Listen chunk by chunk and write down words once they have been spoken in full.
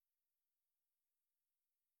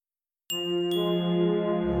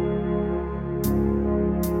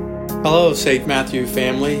Hello, St. Matthew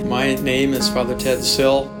family. My name is Father Ted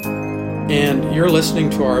Sill, and you're listening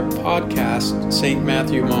to our podcast, St.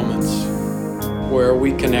 Matthew Moments, where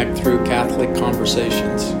we connect through Catholic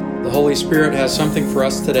conversations. The Holy Spirit has something for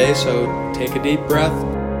us today, so take a deep breath,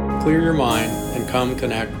 clear your mind, and come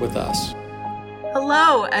connect with us.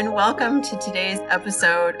 Hello, and welcome to today's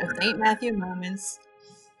episode of St. Matthew Moments,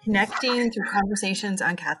 connecting through conversations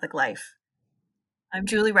on Catholic life. I'm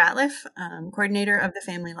Julie Ratliff, coordinator of the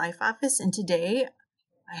Family Life Office, and today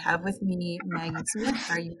I have with me Maggie Smith,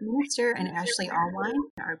 our youth minister, and Ashley Allwine,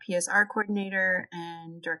 our PSR coordinator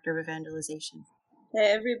and director of evangelization.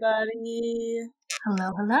 Hey, everybody.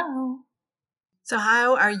 Hello, hello. So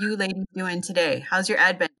how are you ladies doing today? How's your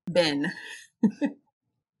Advent been?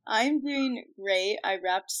 I'm doing great. I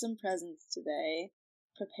wrapped some presents today,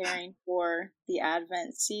 preparing for the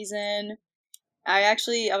Advent season. I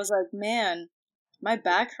was like, man, my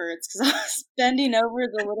back hurts because I was bending over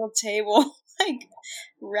the little table, like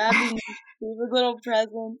wrapping stupid little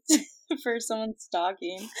presents for someone's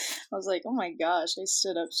stocking. I was like, oh my gosh, I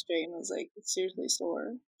stood up straight and was like, it's seriously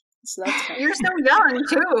sore. So that's kind You're so young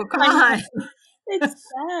too. Come on. It's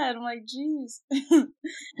sad. I'm like, geez.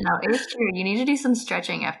 No, it's true. You need to do some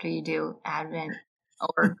stretching after you do Advent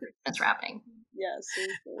or Christmas wrapping. Yeah,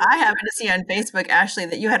 seriously. I happened to see on Facebook, Ashley,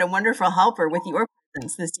 that you had a wonderful helper with your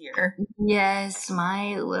presents this year. Yes,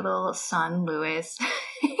 my little son, Lewis,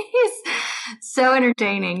 he's so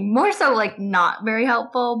entertaining. More so like not very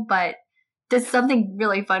helpful, but just something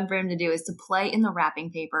really fun for him to do is to play in the wrapping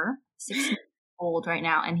paper. 6 years old right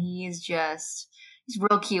now, and he's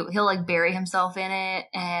real cute. He'll like bury himself in it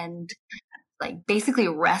and like basically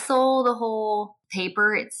wrestle the whole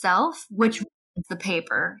paper itself, which the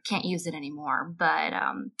paper can't use it anymore, but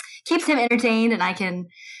keeps him entertained, and I can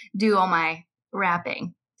do all my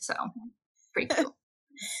wrapping. So pretty cool.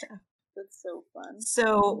 That's so fun.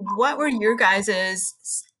 So what were your guys'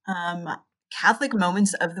 Catholic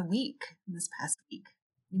moments of the week this past week?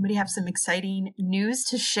 Anybody have some exciting news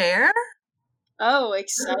to share? Oh,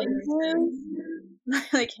 exciting news?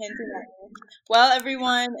 Like hinting at me. Well,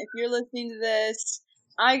 everyone, if you're listening to this,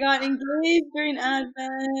 I got engaged during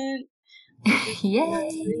Advent. Yay!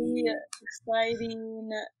 Really exciting.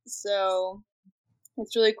 So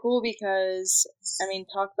it's really cool because,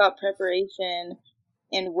 talk about preparation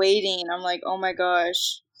and waiting. I'm like, oh my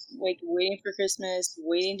gosh, like waiting for Christmas,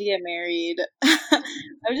 waiting to get married.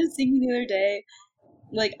 I was just thinking the other day,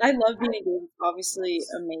 like, I love being engaged, obviously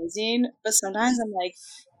amazing, but sometimes I'm like,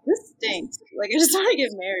 this stinks. Like, I just want to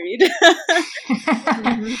get married.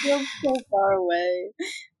 It feels so far away,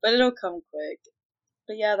 but it'll come quick.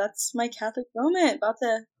 But yeah, that's my Catholic moment. About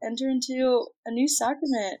to enter into a new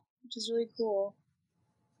sacrament, which is really cool.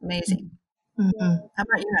 Amazing. Mm-hmm. How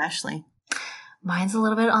about you, Ashley? Mine's a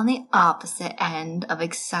little bit on the opposite end of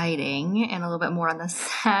exciting and a little bit more on the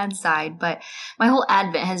sad side, but my whole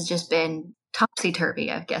Advent has just been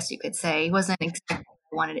topsy-turvy, I guess you could say. It wasn't exactly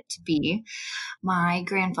what I wanted it to be. My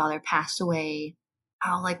grandfather passed away,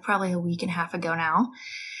 probably a week and a half ago now.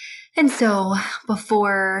 And so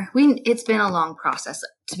it's been a long process,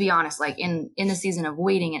 to be honest. Like in the season of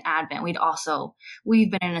waiting in Advent, we've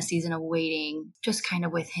been in a season of waiting just kind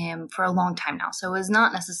of with him for a long time now. So it was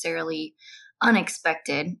not necessarily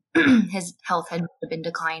unexpected. His health had been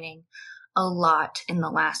declining a lot in the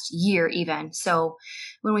last year even. So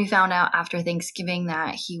when we found out after Thanksgiving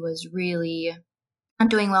that he was really not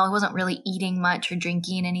doing well, he wasn't really eating much or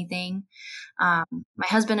drinking anything, my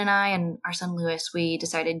husband and I and our son Lewis, we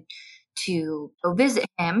decided to go visit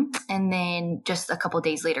him. And then just a couple of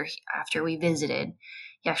days later, after we visited,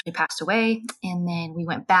 he actually passed away. And then we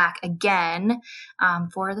went back again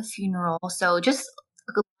for the funeral. So just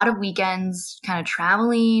a lot of weekends kind of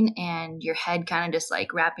traveling, and your head kind of just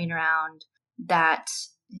like wrapping around that,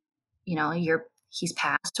 he's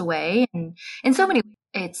passed away. And in so many ways,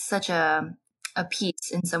 it's such a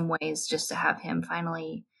peace in some ways just to have him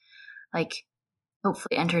finally, like,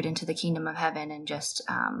 hopefully entered into the kingdom of heaven and just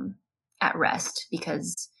at rest,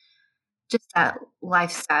 because just that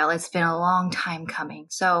lifestyle, it's been a long time coming.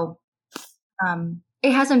 So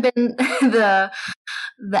it hasn't been the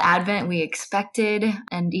Advent we expected,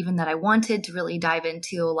 and even that I wanted to really dive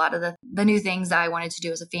into a lot of the new things that I wanted to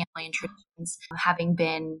do as a family and traditions, having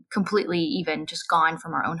been completely even just gone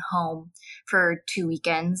from our own home for 2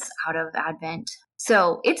 weekends out of Advent.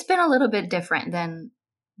 So it's been a little bit different than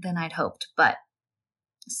I'd hoped, but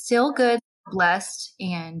still good, blessed,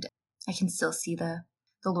 and I can still see the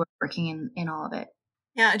Lord working in all of it.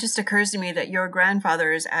 Yeah, it just occurs to me that your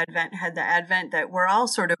grandfather's Advent had the Advent that we're all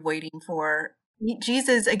sort of waiting for. Meet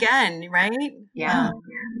Jesus again, right? Yeah.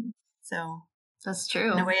 So That's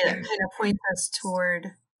true. in a way that kind of points us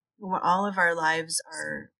toward what all of our lives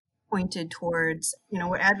are pointed towards,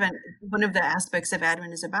 what Advent, one of the aspects of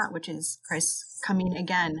Advent is about, which is Christ's coming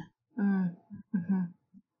again. Mm-hmm.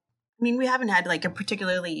 I mean, we haven't had like a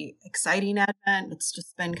particularly exciting Advent. It's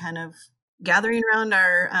just been kind of gathering around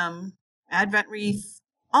our Advent wreath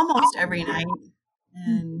almost every night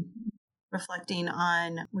and reflecting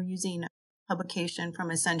on, we're using a publication from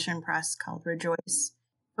Ascension Press called Rejoice,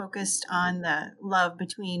 focused on the love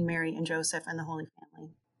between Mary and Joseph and the Holy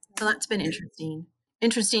Family. So that's been interesting.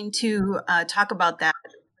 Interesting to talk about that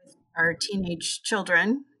with our teenage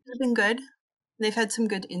children. It's been good. They've had some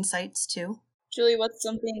good insights too. Julie, what's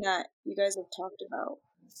something that you guys have talked about?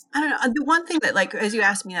 I don't know. The one thing that, like, as you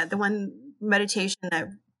asked me that, the one meditation that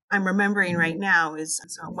I'm remembering right now is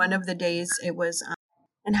one of the days it was,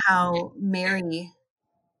 and how Mary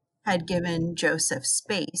had given Joseph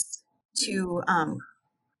space to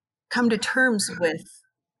come to terms with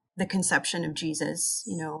the conception of Jesus,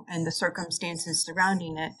 and the circumstances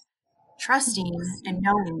surrounding it, trusting and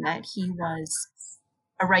knowing that he was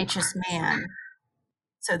a righteous man,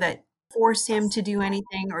 so that force him to do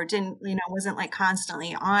anything or didn't, wasn't like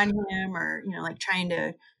constantly on him or, like trying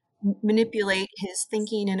to manipulate his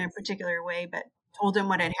thinking in a particular way, but told him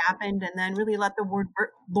what had happened and then really let the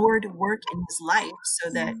Lord work in his life so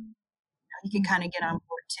that he could kind of get on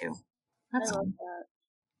board too. I love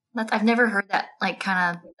that. I've never heard that, like,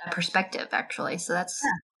 kind of that perspective, actually. So that's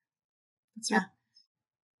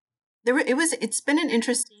It's been an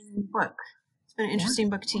interesting book. It's been an interesting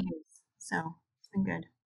book to use. So it's been good.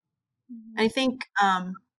 I think,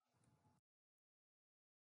 all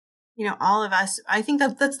of us, I think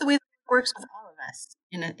that's the way that it works with all of us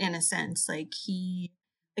in a sense. Like we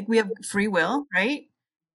have free will, right?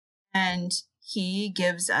 And he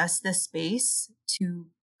gives us the space to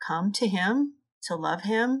come to him, to love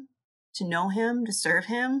him, to know him, to serve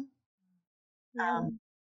him.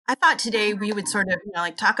 I thought today we would sort of,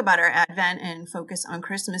 talk about our Advent and focus on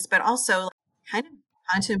Christmas, but also kind of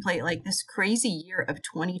contemplate like this crazy year of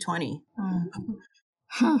 2020.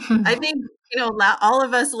 I think, all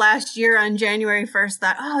of us last year on January 1st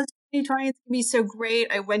thought, 2020 is going to be so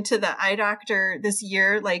great. I went to the eye doctor this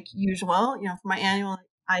year, like usual, for my annual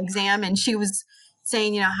eye exam. And she was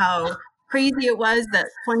saying, how crazy it was that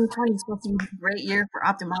 2020 is supposed to be a great year for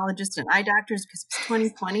ophthalmologists and eye doctors because it's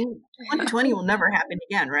 2020. 2020 will never happen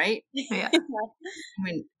again, right? Yeah. I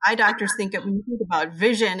mean, eye doctors think when you think about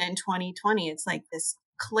vision in 2020, it's like this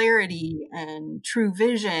clarity and true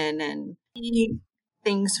vision and see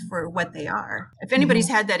things for what they are. If anybody's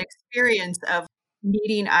had that experience of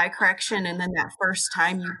needing eye correction and then that first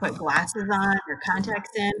time you put glasses on or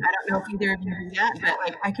contacts in, I don't know if either of you do that, but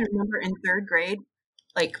like I can remember in third grade,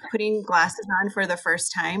 like putting glasses on for the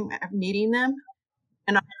first time, needing them.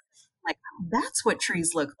 And I'm like, that's what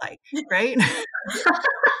trees look like, right? The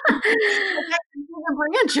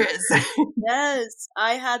branches. Yes,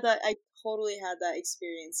 I had that. I totally had that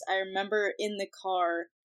experience. I remember in the car,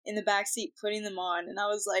 in the backseat, putting them on, and I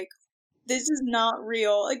was like, this is not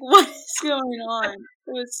real. Like, what is going on? It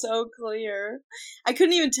was so clear. I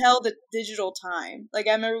couldn't even tell the digital time. Like,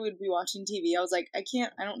 I remember we'd be watching TV. I was like, I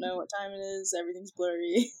don't know what time it is. Everything's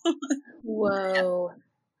blurry. Whoa.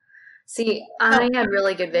 See, I had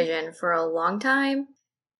really good vision for a long time,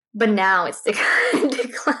 but now it's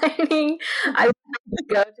declining. I would have to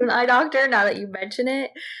go to an eye doctor now that you mention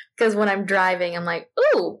it, because when I'm driving, I'm like,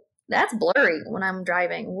 ooh, that's blurry when I'm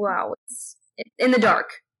driving. Wow, it's in the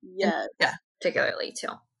dark. Yes. Yeah. Particularly,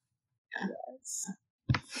 too. Yes.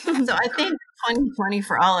 So I think 2020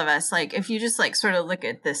 for all of us, like if you just like sort of look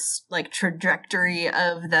at this like trajectory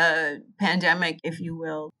of the pandemic, if you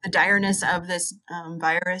will, the direness of this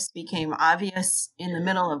virus became obvious in the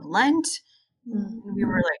middle of Lent. Mm-hmm. We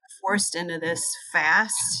were like forced into this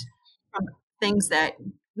fast from things that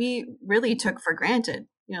we really took for granted,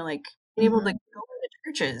 like being able to go to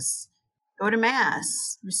churches, go to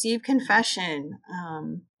mass, receive confession,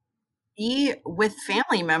 be with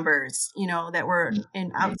family members, that were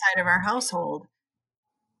outside of our household.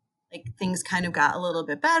 Like things kind of got a little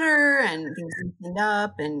bit better and things loosened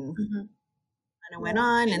up and kind of went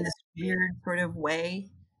on in this weird sort of way.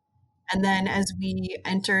 And then as we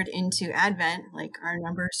entered into Advent, like our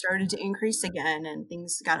numbers started to increase again and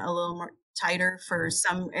things got a little more tighter for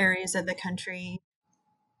some areas of the country.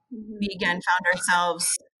 We again found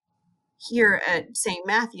ourselves here at St.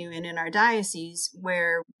 Matthew and in our diocese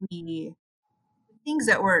where things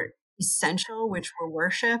that were essential, which were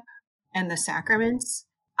worship and the sacraments,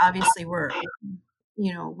 obviously were,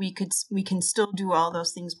 we can still do all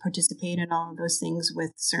those things, participate in all of those things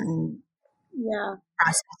with certain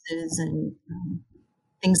processes and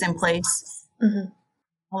things in place. Mm-hmm.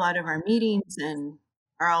 A lot of our meetings and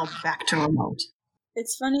are all back to remote.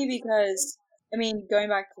 It's funny because, I mean, going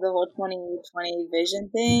back to the whole 2020 vision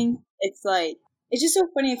thing, it's like, it's just so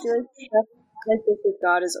funny. I feel like stuff like this with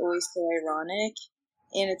God is always so ironic,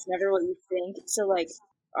 and it's never what you think. So, like,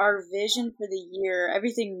 our vision for the year,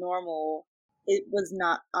 everything normal, it was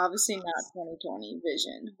not, obviously not 2020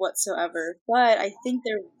 vision whatsoever. But I think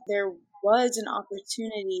there was an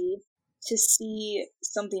opportunity to see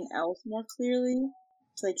something else more clearly,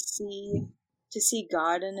 to like see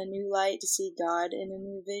God in a new light, to see God in a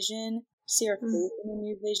new vision, to see our faith in a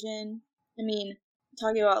new vision. I mean,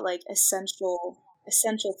 talking about like essential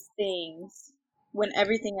things when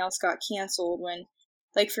everything else got canceled, when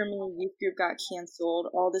like for me, youth group got canceled,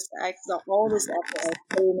 all this effort I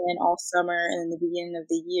put in all summer and in the beginning of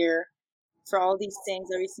the year for all these things,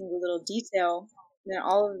 every single little detail, and then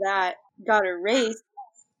all of that got erased.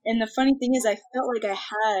 And the funny thing is, I felt like I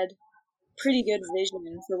had pretty good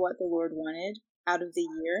vision for what the Lord wanted out of the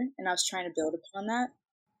year, and I was trying to build upon that.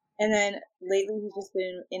 And then lately, He's just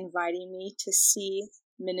been inviting me to see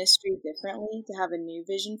ministry differently, to have a new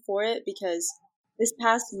vision for it, because this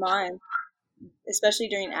past month, especially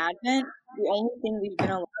during Advent, the only thing we've been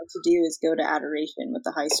allowed to do is go to adoration with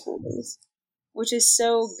the high schoolers, which is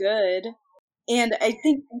so good. And I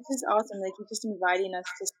think this is awesome. Like, He's just inviting us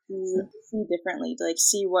to see differently, to like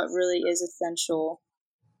see what really is essential,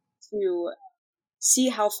 to see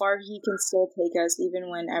how far He can still take us,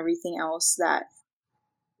 even when everything else that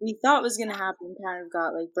we thought was going to happen kind of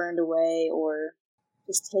got like burned away or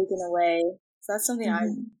just taken away. So that's something I've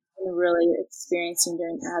been really experiencing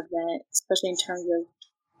during Advent, especially in terms of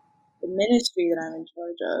the ministry that I'm in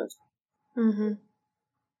charge of. Mm-hmm.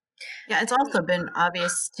 Yeah, it's also been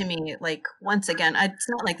obvious to me, like, once again, it's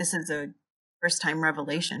not like this is a first time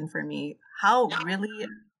revelation for me, how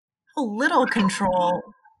little control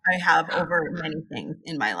I have over many things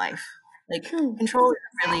in my life. Like, control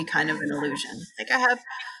is really kind of an illusion. Like, I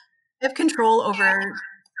have control over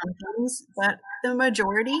some things, but the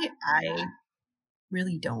majority I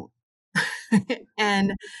really don't.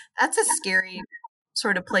 And that's a scary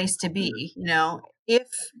sort of place to be, if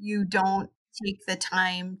you don't take the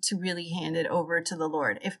time to really hand it over to the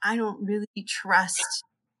Lord. If I don't really trust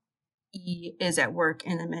He is at work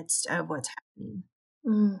in the midst of what's happening.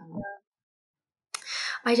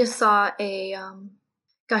 I just saw a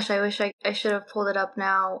gosh, I wish I should have pulled it up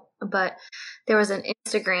now, but there was an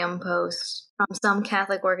Instagram post from some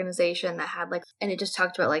Catholic organization that had like, and it just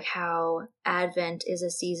talked about like how Advent is a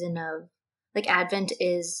season of, like, Advent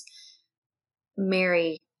is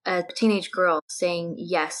Mary, a teenage girl, saying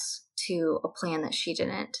yes to a plan that she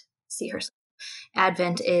didn't see herself.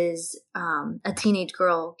 Advent is a teenage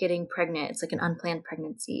girl getting pregnant. It's like an unplanned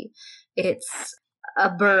pregnancy. It's a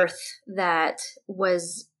birth that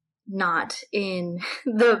was not in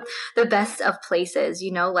the best of places,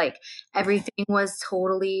 like everything was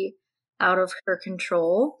totally out of her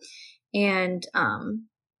control. And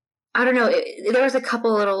I don't know, there was a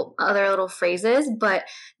couple other little phrases, but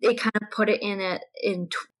it kind of put it in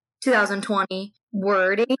 2020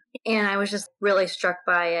 wording, and I was just really struck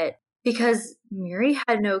by it because Mary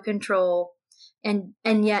had no control, and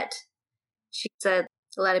yet she said,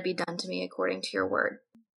 "Let it be done to me according to your word."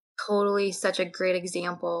 Totally such a great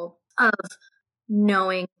example of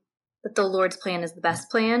knowing that the Lord's plan is the best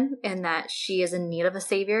plan and that she is in need of a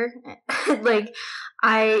savior. Like,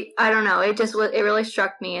 I don't know. It really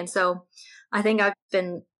struck me. And so I think I've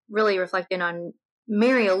been really reflecting on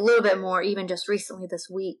Mary a little bit more, even just recently this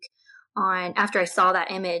week, after I saw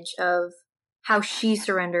that image of how she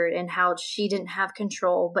surrendered and how she didn't have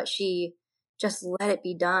control, but she just let it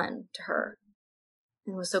be done to her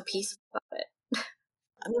and was so peaceful about it.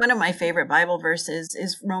 One of my favorite Bible verses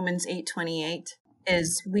is Romans 8:28.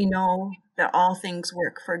 Is we know that all things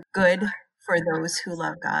work for good for those who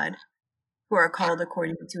love God, who are called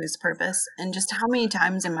according to His purpose. And just how many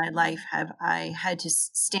times in my life have I had to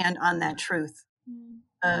stand on that truth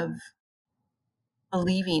of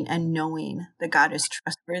believing and knowing that God is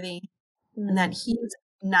trustworthy and that He's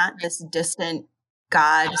not this distant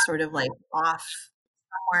God sort of like off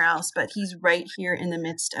somewhere else, but He's right here in the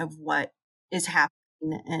midst of what is happening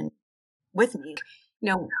and with me.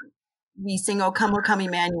 We sing, "O come,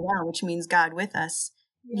 Emmanuel," which means God with us.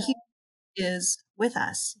 Yeah. He is with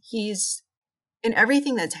us. He's in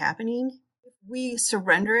everything that's happening. If we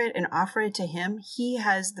surrender it and offer it to Him, He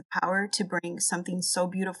has the power to bring something so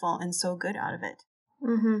beautiful and so good out of it.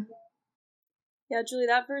 Mm-hmm. Yeah, Julie,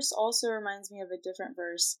 that verse also reminds me of a different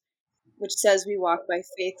verse, which says we walk by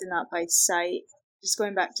faith and not by sight. Just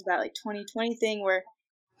going back to that like 2020 thing where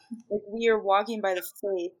like we are walking by the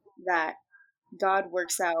faith that God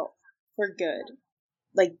works out for good,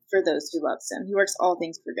 like for those who loves him. He works all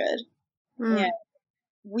things for good. Mm.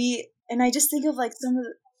 And I just think of like some of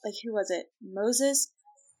the, like, who was it? Moses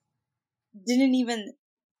didn't even,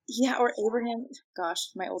 or Abraham, gosh,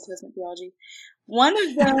 my Old Testament theology. One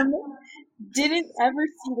of them didn't ever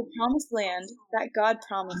see the promised land that God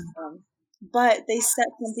promised them, but they set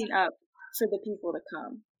something up for the people to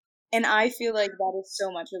come. And I feel like that is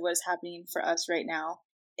so much of what is happening for us right now,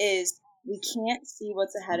 is we can't see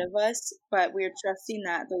what's ahead of us, but we're trusting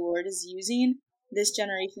that the Lord is using this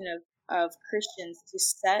generation of Christians to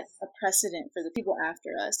set a precedent for the people after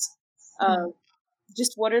us.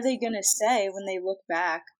 Just what are they going to say when they look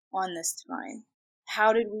back on this time?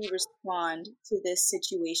 How did we respond to this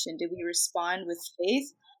situation? Did we respond with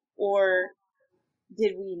faith, or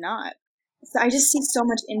did we not? So I just see so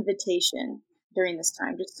much invitation during this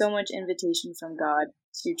time, just so much invitation from God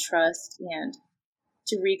to trust and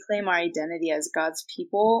to reclaim our identity as God's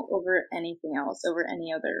people over anything else, over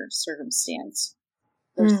any other circumstance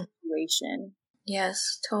or situation.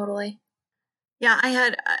 Yes, totally. Yeah,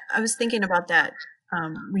 I was thinking about that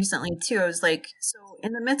recently too. I was like, so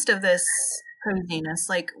in the midst of this craziness,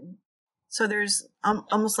 like, so there's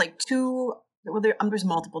almost like there's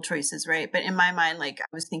multiple choices, right? But in my mind, like, I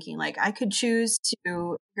was thinking, like, I could choose to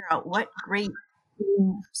figure out what great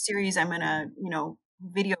series I'm gonna,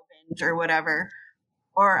 video binge or whatever,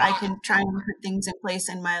 or I can try and put things in place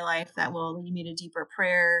in my life that will lead me to deeper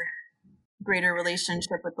prayer, greater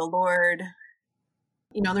relationship with the Lord.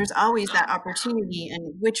 There's always that opportunity,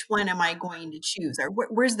 and which one am I going to choose, or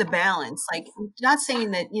where's the balance? Like, I'm not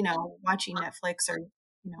saying that watching Netflix or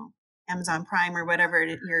Amazon Prime or whatever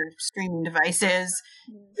your streaming device is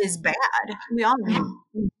bad. We all need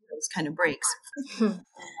those kind of breaks. It's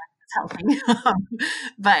helping,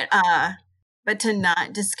 but to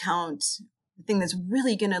not discount the thing that's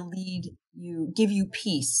really going to give you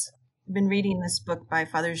peace. I've been reading this book by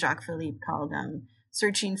Father Jacques Philippe called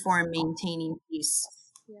Searching for and Maintaining Peace.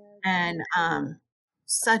 And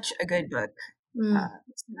such a good book.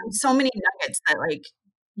 So many nuggets that like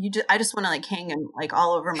I just want to like hang them like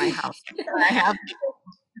all over my house. I have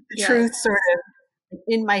the truth sort of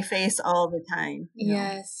in my face all the time.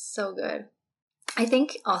 Yes, so good. I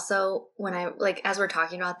think also when as we're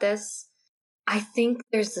talking about this, I think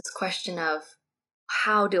there's this question of,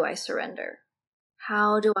 how do I surrender?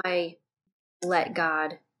 How do I let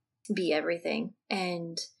God be everything?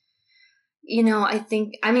 And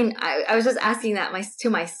I was just asking that to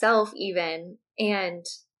myself even, and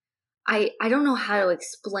I don't know how to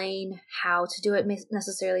explain how to do it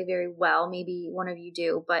necessarily very well. Maybe one of you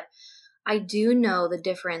do, but I do know the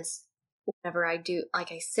difference whenever I do,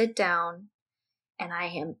 like, I sit down and I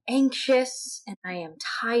am anxious and I am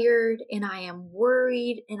tired and I am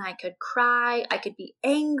worried and I could cry, I could be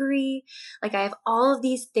angry. Like, I have all of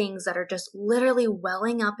these things that are just literally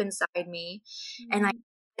welling up inside me. Mm-hmm. And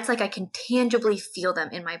it's like I can tangibly feel them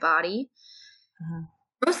in my body. Mm-hmm.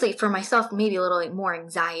 Mostly for myself, maybe a little more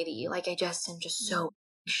anxiety. Like, I just am just so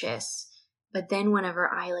anxious. But then whenever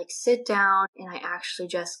I like sit down and I actually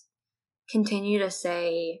just continue to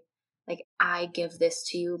say, like, I give this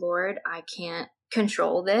to you, Lord. I can't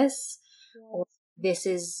control this. Or this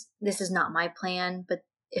is not my plan, but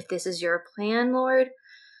if this is your plan, Lord,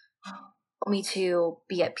 help me to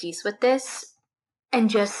be at peace with this. And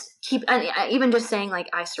just even just saying, like,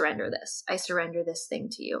 I surrender this thing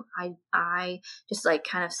to you. I just like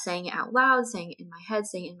kind of saying it out loud, saying it in my head,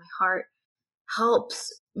 saying it in my heart,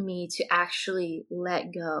 helps me to actually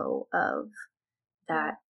let go of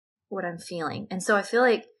that, what I'm feeling. And so I feel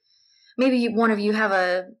like maybe one of you have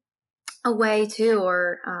a way too,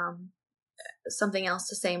 or something else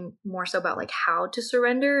to say more so about like how to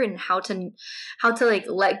surrender and how to like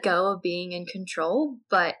let go of being in control.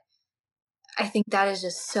 But I think that is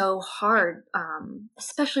just so hard,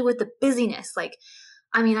 especially with the busyness. Like,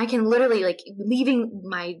 I mean, I can literally, like, leaving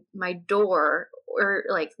my door or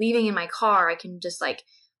like leaving in my car, I can just like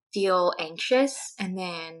feel anxious, and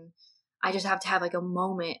then I just have to have like a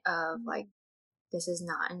moment of like, this is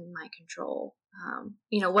not in my control.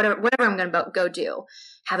 Whatever I'm going to go do,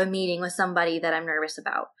 have a meeting with somebody that I'm nervous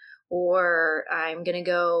about, or I'm going to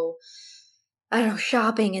go, I don't know,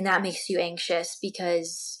 shopping, and that makes you anxious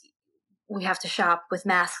because we have to shop with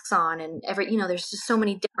masks on, and there's just so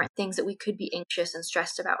many different things that we could be anxious and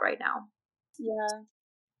stressed about right now. Yeah.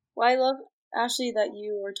 Well, I love, Ashley, that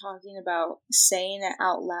you were talking about saying it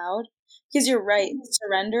out loud, because you're right.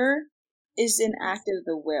 Surrender is an act of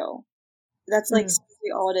the will. That's like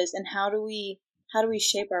all it is. And how do we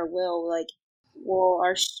shape our will? Like, well,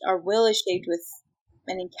 our will is shaped with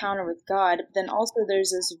an encounter with God. But then also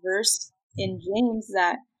there's this verse in James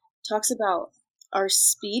that talks about our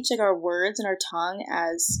speech, like our words and our tongue,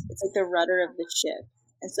 as it's like the rudder of the ship.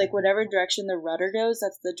 It's like whatever direction the rudder goes,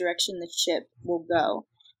 that's the direction the ship will go.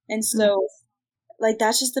 And so, like,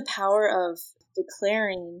 that's just the power of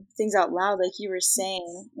declaring things out loud, like you were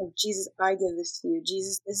saying, like, Jesus, I give this to you.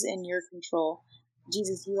 Jesus, this is in your control.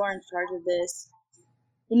 Jesus, you are in charge of this.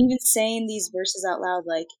 And even saying these verses out loud,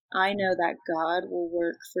 like, I know that God will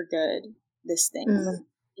work for good this thing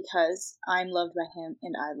because I'm loved by him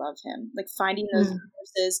and I love him. Like, finding those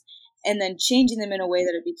verses and then changing them in a way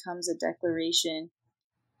that it becomes a declaration.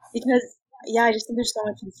 Because, yeah, I just think there's so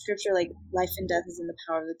much in scripture, like, life and death is in the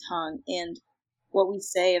power of the tongue. And what we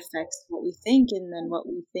say affects what we think, and then what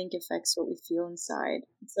we think affects what we feel inside.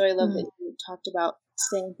 So I love that you talked about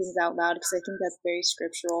saying things out loud, because I think that's very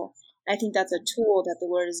scriptural. I think that's a tool that the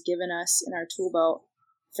Lord has given us in our tool belt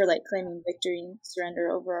for, like, claiming victory and surrender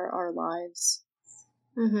over our lives.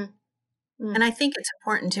 And I think it's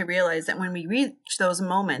important to realize that when we reach those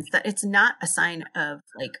moments, that it's not a sign of,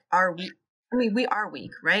 like, our weak. I mean, we are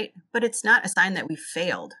weak, right? But it's not a sign that we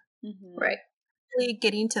failed. Right. Really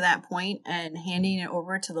getting to that point and handing it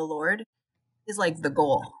over to the Lord is, like, the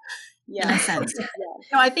goal. In a sense.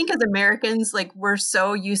 I think as Americans, like, we're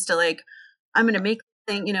so used to, like, I'm going to make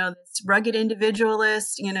thing, this rugged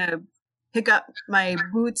individualist, pick up my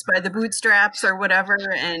boots by the bootstraps or whatever,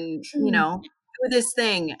 and, do this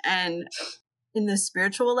thing. And in the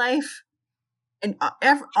spiritual life, and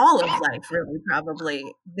all of life, really, probably,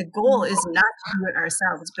 the goal is not to do it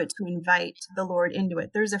ourselves, but to invite the Lord into it.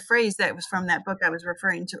 There's a phrase that was from that book I was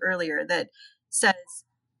referring to earlier that says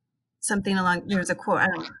something along, there's a quote, I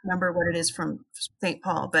don't remember what it is, from St.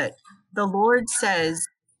 Paul, but the Lord says,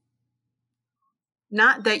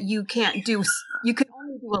 not that you can only do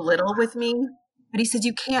a little with me, but he says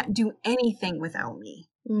you can't do anything without me.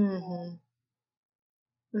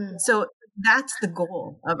 So that's the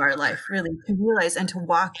goal of our life, really, to realize and to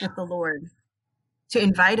walk with the Lord, to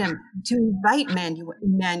invite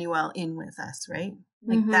Emmanuel in with us, right?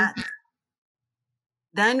 Like that.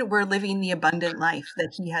 Then we're living the abundant life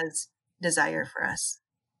that he has desire for us,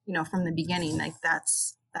 from the beginning. Like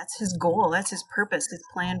that's his goal. That's his purpose, his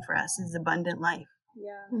plan for us, his abundant life.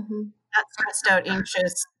 Yeah. Not stressed out,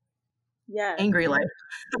 anxious, angry life.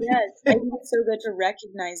 Yes. I think it's so good to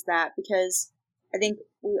recognize that, because I think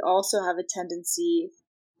we also have a tendency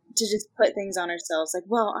to just put things on ourselves, like,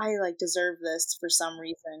 well, I, like, deserve this for some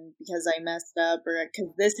reason because I messed up, or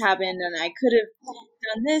because this happened and I could have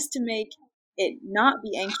done this to make it not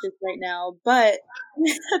be anxious right now. But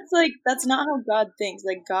that's not how God thinks.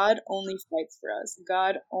 Like, God only fights for us.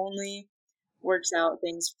 God only works out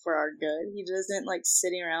things for our good. He doesn't, like,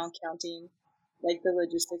 sitting around counting, like, the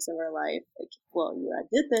logistics of our life. Like, well, I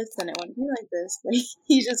did this, then it wouldn't be like this. Like,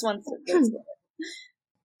 he just wants to fix it.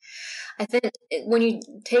 I think when you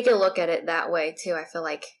take a look at it that way too, I feel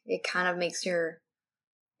like it kind of makes your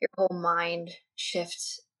whole mind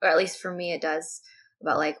shift, or at least for me it does,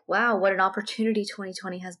 about, like, wow, what an opportunity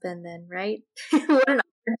 2020 has been then, right? What an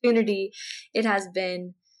opportunity it has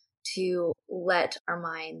been to let our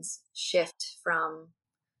minds shift from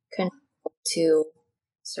control to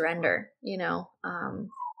surrender,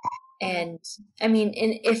 and I mean,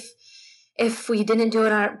 and if we didn't do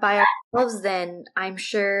it by ourselves, then I'm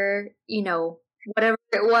sure, whatever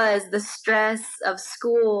it was, the stress of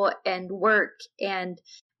school and work and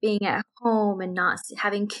being at home and not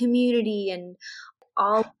having community and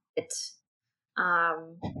all of it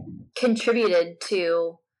contributed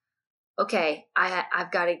to, okay,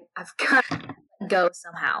 I've got to go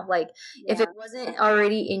somehow. Like, if it wasn't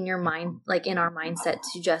already in your mind, like in our mindset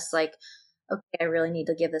to just, like, okay, I really need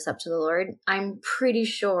to give this up to the Lord, I'm pretty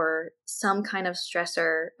sure some kind of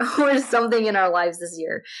stressor or something in our lives this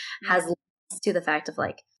year has led to the fact of,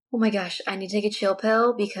 like, oh my gosh, I need to take a chill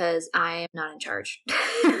pill because I am not in charge.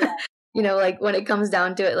 Like, when it comes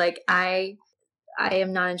down to it, like, I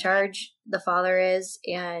am not in charge. The Father is,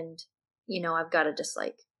 and, I've got to just,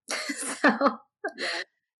 like, so.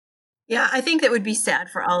 Yeah, I think that would be sad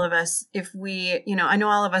for all of us if we, I know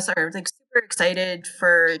all of us are, like, super excited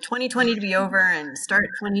for 2020 to be over and start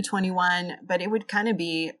 2021, but it would kind of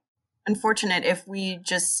be unfortunate if we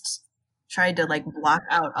just tried to, like, block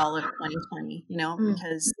out all of 2020,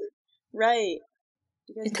 because right.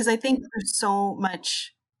 Because I think there's so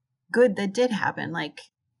much good that did happen. Like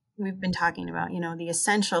we've been talking about, the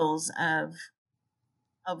essentials of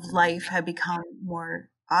life have become more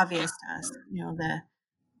obvious to us.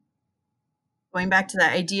 Going back to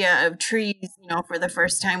that idea of trees, for the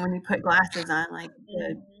first time when we put glasses on, like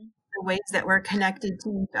the ways that we're connected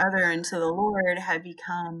to each other and to the Lord have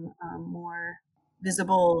become more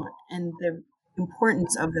visible, and the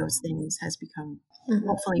importance of those things has become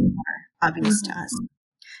hopefully more obvious to us.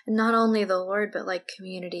 And not only the Lord, but like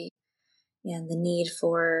community and the need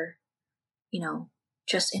for,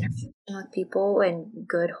 just interaction with people and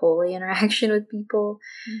good, holy interaction with people.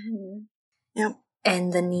 Yep.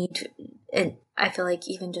 And the need, and I feel like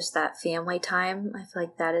even just that family time, I feel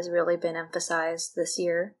like that has really been emphasized this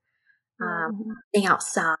year. Being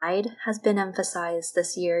outside has been emphasized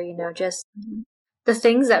this year, just the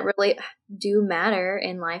things that really do matter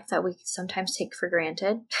in life that we sometimes take for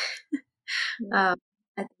granted. I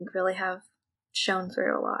think really have shown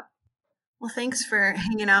through a lot. Well, thanks for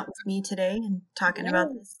hanging out with me today and talking about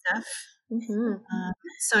this stuff.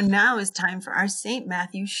 So now is time for our St.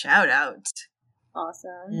 Matthew shout out.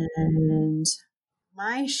 Awesome. And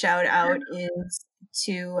my shout out is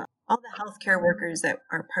to all the healthcare workers that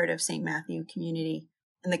are part of St. Matthew community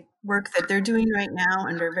and the work that they're doing right now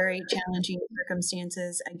under very challenging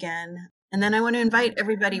circumstances again. And then I want to invite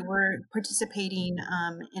everybody. We're participating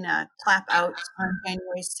in a clap out on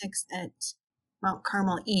January 6th at Mount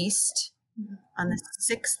Carmel East on the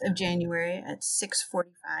 6th of January at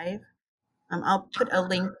 6:45. I'll put a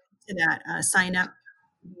link to that. Sign up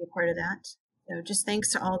to be a part of that. So just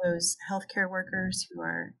thanks to all those healthcare workers who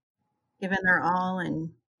are giving their all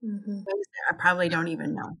and those that I probably don't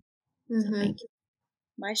even know. So thank you.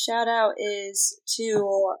 My shout out is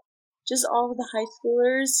to just all of the high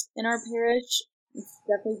schoolers in our parish. It's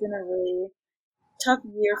definitely been a really tough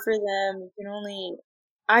year for them.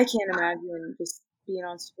 I can't imagine just being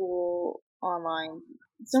on school online.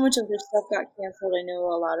 So much of their stuff got canceled. I know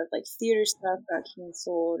a lot of theater stuff got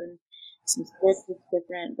canceled and some sports was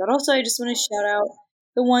different. But also I just want to shout out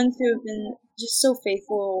the ones who have been just so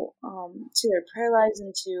faithful to their prayer lives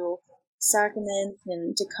and to sacraments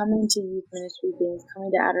and to coming to youth ministry things,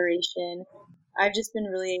 coming to adoration. I've just been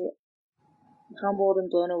really humbled and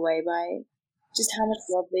blown away by just how much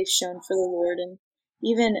love they've shown for the Lord and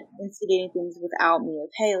even instigating things without me of,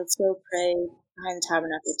 hey, let's go pray behind the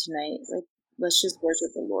tabernacle tonight. Let's just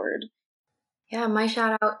worship the Lord. Yeah, my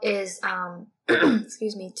shout out is,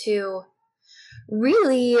 to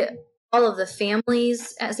really all of the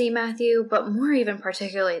families at St. Matthew, but more even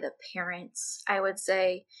particularly the parents, I would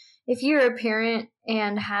say. If you're a parent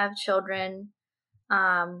and have children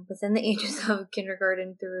within the ages of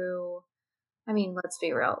kindergarten through, let's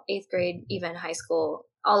be real, 8th grade, even high school,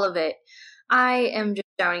 all of it, I am just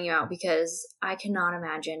shouting you out because I cannot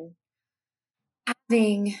imagine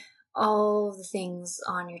having all the things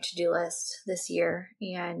on your to-do list this year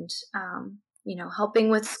and, helping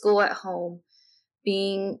with school at home,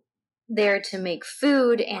 being there to make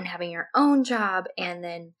food and having your own job, and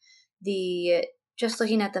then just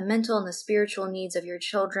looking at the mental and the spiritual needs of your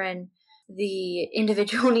children, the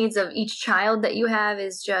individual needs of each child that you have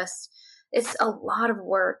is just, it's a lot of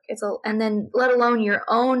work. And then let alone your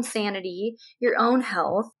own sanity, your own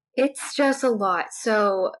health. It's just a lot.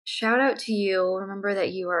 So shout out to you. Remember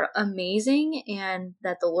that you are amazing and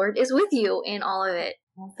that the Lord is with you in all of it.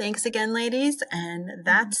 Well, thanks again, ladies. And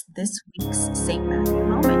that's this week's St. Matthew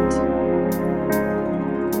Moment.